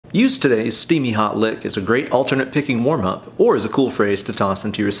Use today's steamy hot lick as a great alternate picking warm-up or as a cool phrase to toss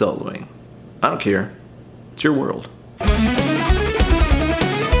into your soloing. I don't care. It's your world.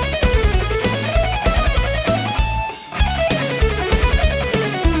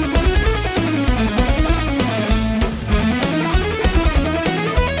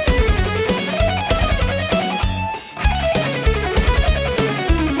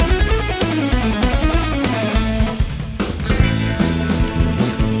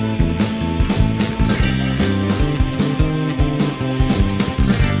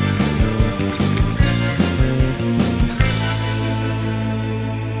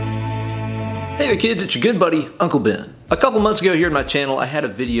 Hey there kids, it's your good buddy, Uncle Ben. A couple months ago here on my channel, I had a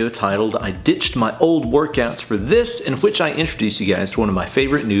video titled, I Ditched My Old Workouts for This, in which I introduced you guys to one of my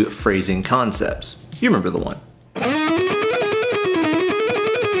favorite new phrasing concepts. You remember the one.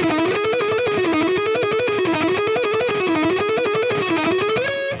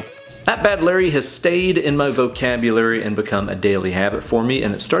 That Bad Larry has stayed in my vocabulary and become a daily habit for me,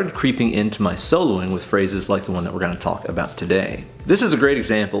 and it started creeping into my soloing with phrases like the one that we're going to talk about today. This is a great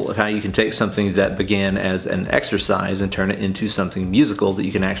example of how you can take something that began as an exercise and turn it into something musical that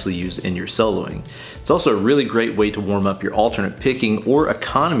you can actually use in your soloing. It's also a really great way to warm up your alternate picking or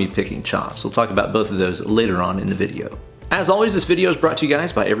economy picking chops. We'll talk about both of those later on in the video. As always, this video is brought to you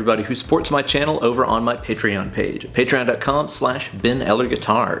guys by everybody who supports my channel over on my Patreon page,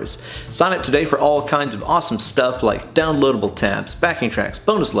 patreon.com/BenEllerGuitars. Sign up today for all kinds of awesome stuff like downloadable tabs, backing tracks,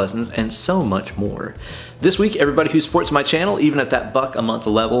 bonus lessons, and so much more. This week, everybody who supports my channel, even at that $1 a month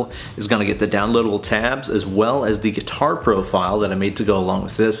level, is going to get the downloadable tabs as well as the guitar profile that I made to go along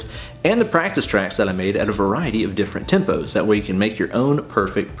with this, and the practice tracks that I made at a variety of different tempos. That way you can make your own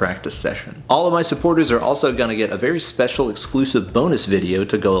perfect practice session. All of my supporters are also going to get a very special exclusive bonus video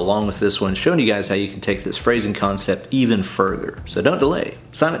to go along with this one, showing you guys how you can take this phrasing concept even further. So don't delay.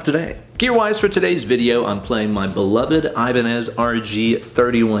 Sign up today. Gear-wise for today's video, I'm playing my beloved Ibanez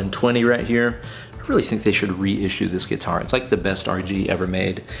RG3120 right here. I really think they should reissue this guitar. It's like the best RG ever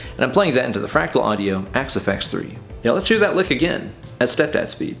made. And I'm playing that into the Fractal Audio Axe FX 3. Now let's hear that lick again at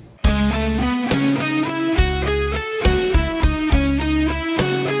stepdad speed.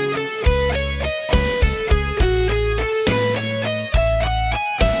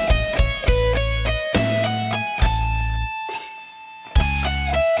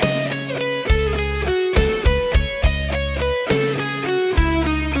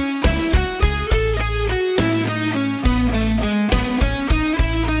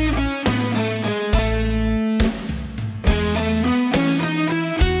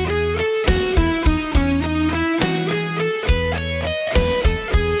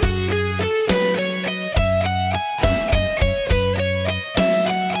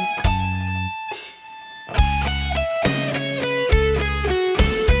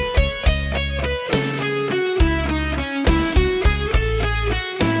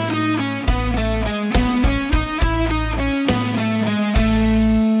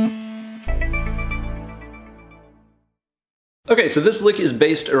 Okay, so this lick is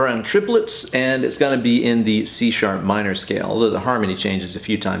based around triplets, and it's going to be in the C# minor scale, although the harmony changes a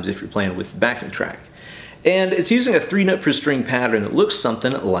few times if you're playing with the backing track. And it's using a 3-note per string pattern that looks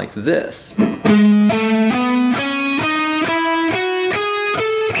something like this. And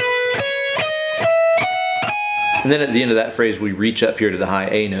then at the end of that phrase, we reach up here to the high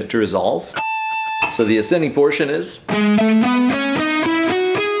A note to resolve. So the ascending portion is...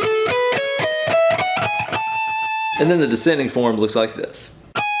 And then the descending form looks like this.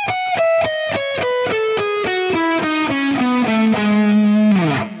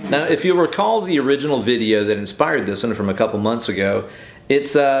 Now, if you'll recall the original video that inspired this one from a couple months ago,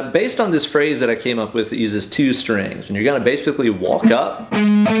 it's based on this phrase that I came up with that uses 2 strings. And you're going to basically walk up,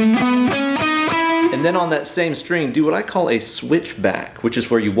 and then on that same string, do what I call a switchback, which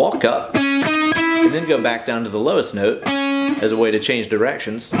is where you walk up, and then go back down to the lowest note as a way to change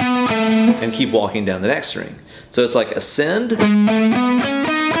directions, and keep walking down the next string. So it's like ascend,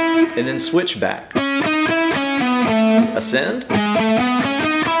 and then switch back. Ascend,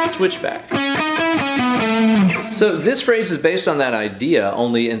 switch back. So this phrase is based on that idea,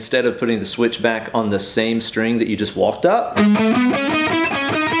 only instead of putting the switch back on the same string that you just walked up, you're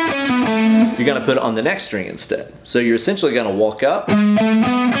going to put it on the next string instead. So you're essentially going to walk up,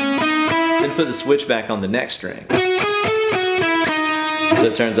 and put the switch back on the next string. So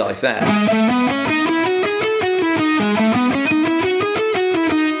it turns out like that.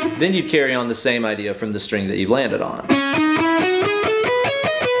 Then you'd carry on the same idea from the string that you've landed on.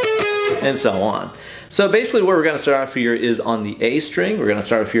 And so on. So basically where we're going to start off here is on the A string. We're going to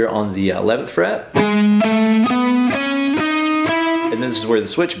start off here on the 11th fret. And and this is where the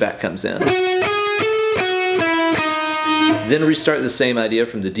switchback comes in. Then restart the same idea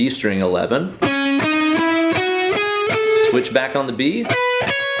from the D string 11. Switch back on the B.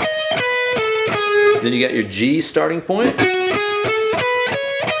 Then you got your G starting point.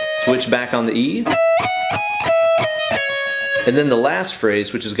 Switch back on the E. And then the last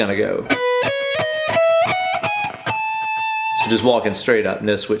phrase, which is going to go. So just walking straight up,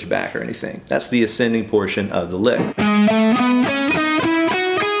 no switch back or anything. That's the ascending portion of the lick.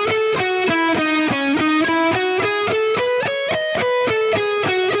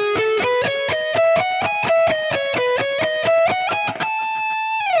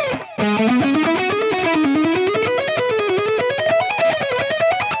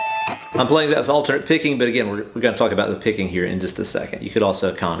 I'm playing that with alternate picking, but again, we're going to talk about the picking here in just a second. You could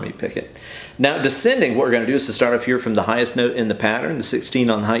also economy pick it. Now, descending, what we're going to do is to start off here from the highest note in the pattern, the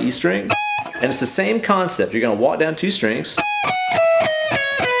 16 on the high E string. And it's the same concept. You're going to walk down 2 strings.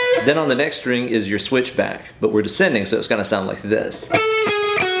 Then on the next string is your switchback, but we're descending, so it's going to sound like this.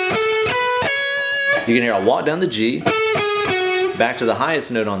 You can hear I'll walk down the G, back to the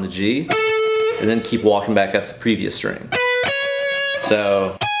highest note on the G, and then keep walking back up the previous string.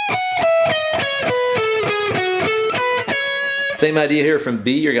 So, same idea here from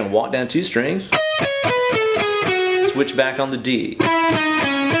B, you're going to walk down 2 strings, switch back on the D,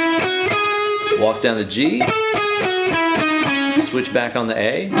 walk down the G, switch back on the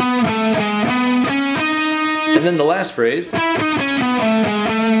A, and then the last phrase,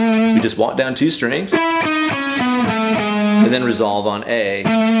 we just walk down 2 strings, and then resolve on A,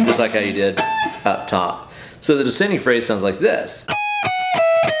 just like how you did up top. So the descending phrase sounds like this.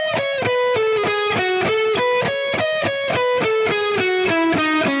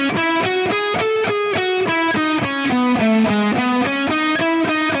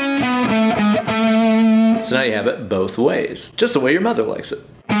 So now you have it both ways, just the way your mother likes it.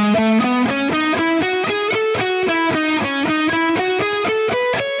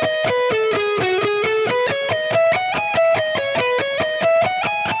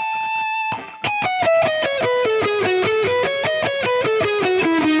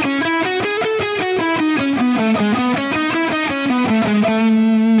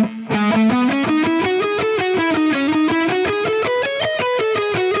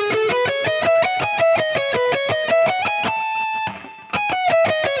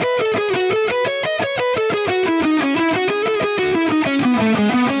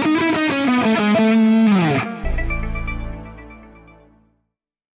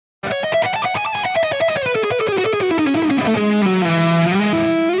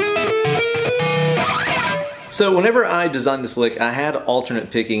 So whenever I designed this lick, I had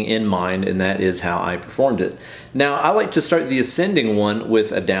alternate picking in mind, and that is how I performed it. Now, I like to start the ascending one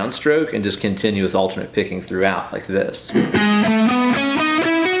with a downstroke and just continue with alternate picking throughout, like this.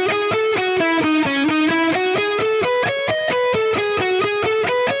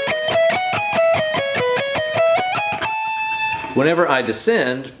 Whenever I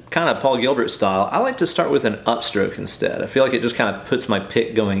descend, kind of Paul Gilbert style, I like to start with an upstroke instead. I feel like it just kind of puts my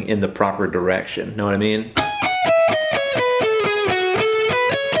pick going in the proper direction. Know what I mean?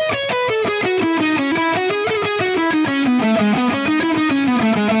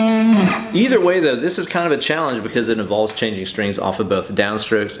 Either way though, this is kind of a challenge because it involves changing strings off of both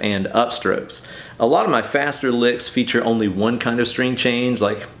downstrokes and upstrokes. A lot of my faster licks feature only one kind of string change,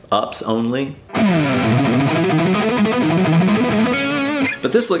 like ups only.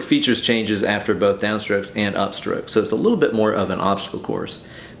 But this lick features changes after both downstrokes and upstrokes, so it's a little bit more of an obstacle course.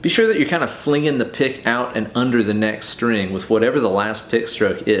 Be sure that you're kind of flinging the pick out and under the next string with whatever the last pick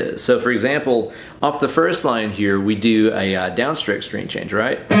stroke is. So for example, off the first line here, we do a downstroke string change,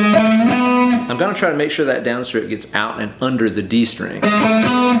 right? I'm going to try to make sure that downstroke gets out and under the D string.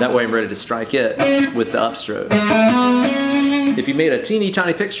 That way I'm ready to strike it with the upstroke. If you made a teeny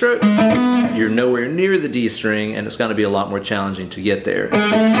tiny pick stroke, you're nowhere near the D string and it's going to be a lot more challenging to get there.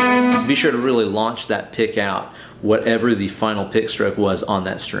 So be sure to really launch that pick out, whatever the final pick stroke was on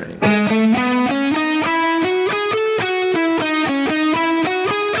that string.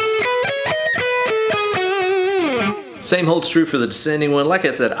 Same holds true for the descending one. Like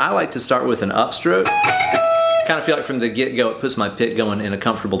I said, I like to start with an upstroke. Kind of feel like from the get-go it puts my pick going in a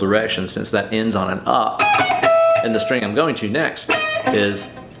comfortable direction since that ends on an up. And the string I'm going to next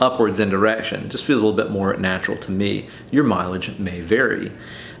is upwards in direction. It just feels a little bit more natural to me. Your mileage may vary.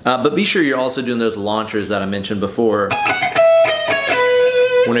 But be sure you're also doing those launchers that I mentioned before.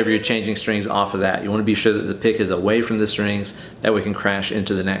 Whenever you're changing strings off of that, you want to be sure that the pick is away from the strings. That way we can crash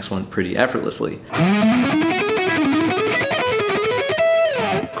into the next one pretty effortlessly.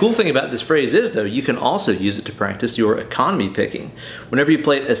 Cool thing about this phrase is, though, you can also use it to practice your economy picking. Whenever you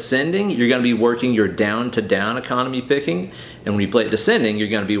play it ascending, you're going to be working your down to down economy picking, and when you play it descending, you're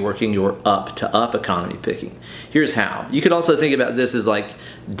going to be working your up to up economy picking. Here's how. You could also think about this as like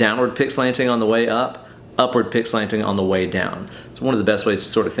downward pick slanting on the way up, upward pick slanting on the way down. It's one of the best ways to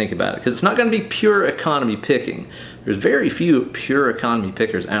sort of think about it, because it's not going to be pure economy picking. There's very few pure economy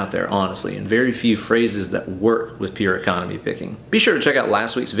pickers out there, honestly, and very few phrases that work with pure economy picking. Be sure to check out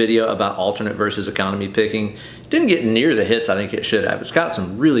last week's video about alternate versus economy picking. It didn't get near the hits I think it should have. It's got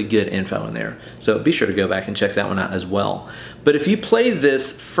some really good info in there, so be sure to go back and check that one out as well. But if you play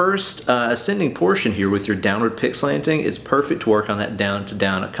this first ascending portion here with your downward pick slanting, it's perfect to work on that down to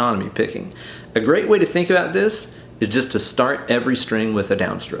down economy picking. A great way to think about this is just to start every string with a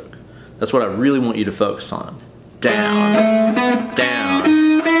downstroke. That's what I really want you to focus on. Down, down,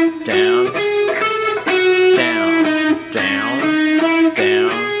 down, down, down, down, down,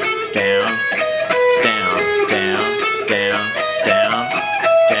 down, down, down,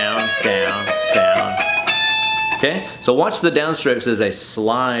 down, down, down. Okay, so watch the downstrokes as they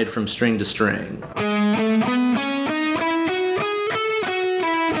slide from string to string.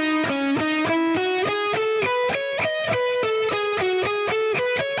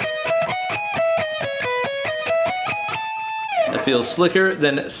 It feels slicker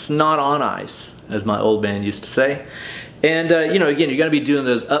than snot on ice, as my old band used to say. And you know, again, you're going to be doing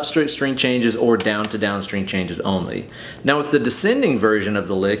those upstroke string changes or down to down string changes only. Now with the descending version of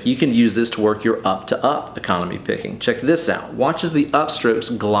the lick, you can use this to work your up to up economy picking. Check this out. Watch as the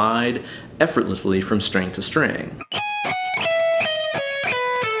upstrokes glide effortlessly from string to string.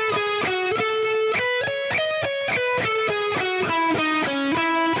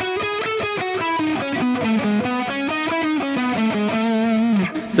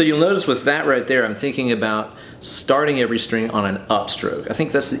 So you'll notice with that right there, I'm thinking about starting every string on an upstroke. I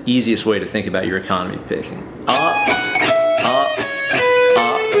think that's the easiest way to think about your economy picking. Up, up, up,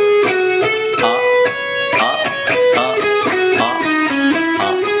 up, up, up, up,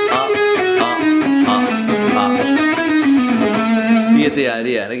 up, up, up. You get the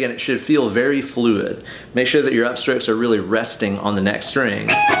idea. And again, it should feel very fluid. Make sure that your upstrokes are really resting on the next string,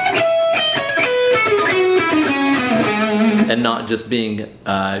 and not just being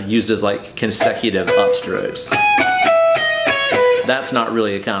used as like consecutive upstrokes. That's not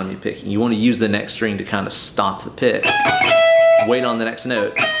really economy picking. You want to use the next string to kind of stop the pick, wait on the next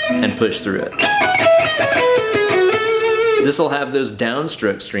note, and push through it. This will have those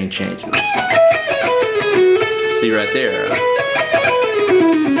downstroke string changes. See right there.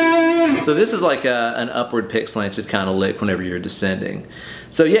 So this is like an upward pick slanted kind of lick whenever you're descending.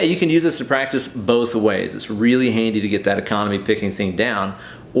 So yeah, you can use this to practice both ways. It's really handy to get that economy picking thing down,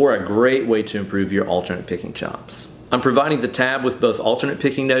 or a great way to improve your alternate picking chops. I'm providing the tab with both alternate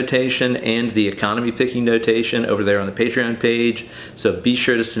picking notation and the economy picking notation over there on the Patreon page, so be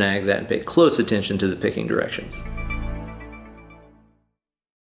sure to snag that and pay close attention to the picking directions.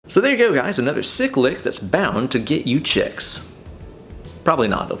 So there you go, guys, another sick lick that's bound to get you chicks. Probably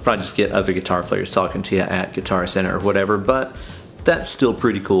not, it'll probably just get other guitar players talking to you at Guitar Center or whatever, but that's still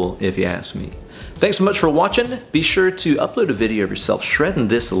pretty cool if you ask me. Thanks so much for watching. Be sure to upload a video of yourself shredding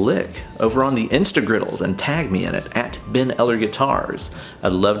this lick over on the Instagriddles and tag me in it at Ben Eller Guitars.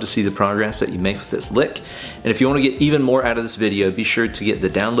 I'd love to see the progress that you make with this lick. And if you want to get even more out of this video, be sure to get the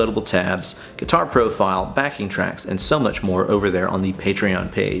downloadable tabs, guitar profile, backing tracks, and so much more over there on the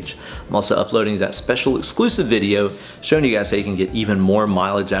Patreon page. I'm also uploading that special exclusive video showing you guys how you can get even more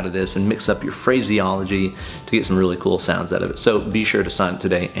mileage out of this and mix up your phraseology to get some really cool sounds out of it. So be sure to sign up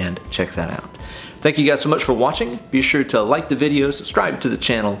today and check that out. Thank you guys so much for watching. Be sure to like the video, subscribe to the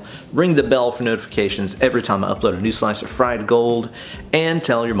channel, ring the bell for notifications every time I upload a new slice of fried gold, and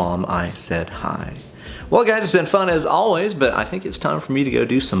tell your mom I said hi. Well guys, it's been fun as always, but I think it's time for me to go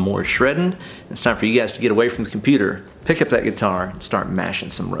do some more shredding. It's time for you guys to get away from the computer, pick up that guitar, and start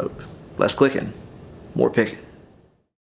mashing some rope. Less clicking, more picking.